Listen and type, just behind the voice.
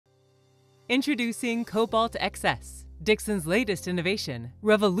Introducing COBALT XS, Dickson's latest innovation,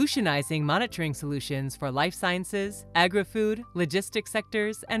 revolutionizing monitoring solutions for life sciences, agri-food, logistics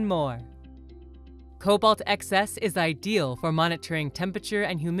sectors, and more. COBALT XS is ideal for monitoring temperature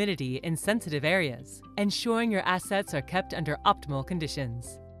and humidity in sensitive areas, ensuring your assets are kept under optimal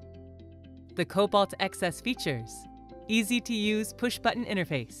conditions. The COBALT XS features easy-to-use push-button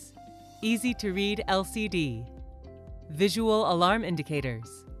interface, easy-to-read LCD, visual alarm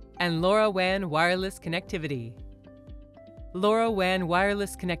indicators, and LoRaWAN wireless connectivity. LoRaWAN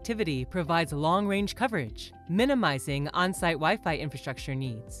wireless connectivity provides long-range coverage, minimizing on-site Wi-Fi infrastructure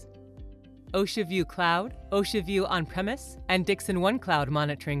needs. OceanView Cloud, OceanView On-Premise, and Dickson One Cloud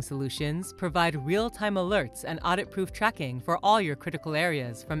monitoring solutions provide real-time alerts and audit-proof tracking for all your critical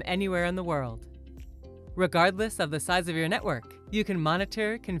areas from anywhere in the world. Regardless of the size of your network, you can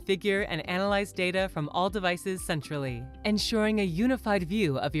monitor, configure, and analyze data from all devices centrally, ensuring a unified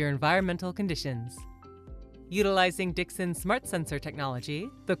view of your environmental conditions. Utilizing Dickson's smart sensor technology,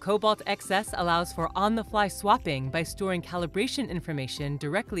 the COBALT XS allows for on-the-fly swapping by storing calibration information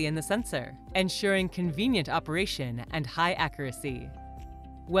directly in the sensor, ensuring convenient operation and high accuracy.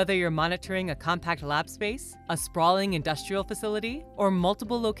 Whether you're monitoring a compact lab space, a sprawling industrial facility, or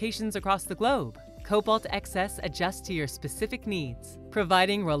multiple locations across the globe, COBALT XS adjusts to your specific needs,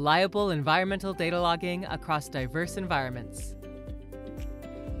 providing reliable environmental data logging across diverse environments.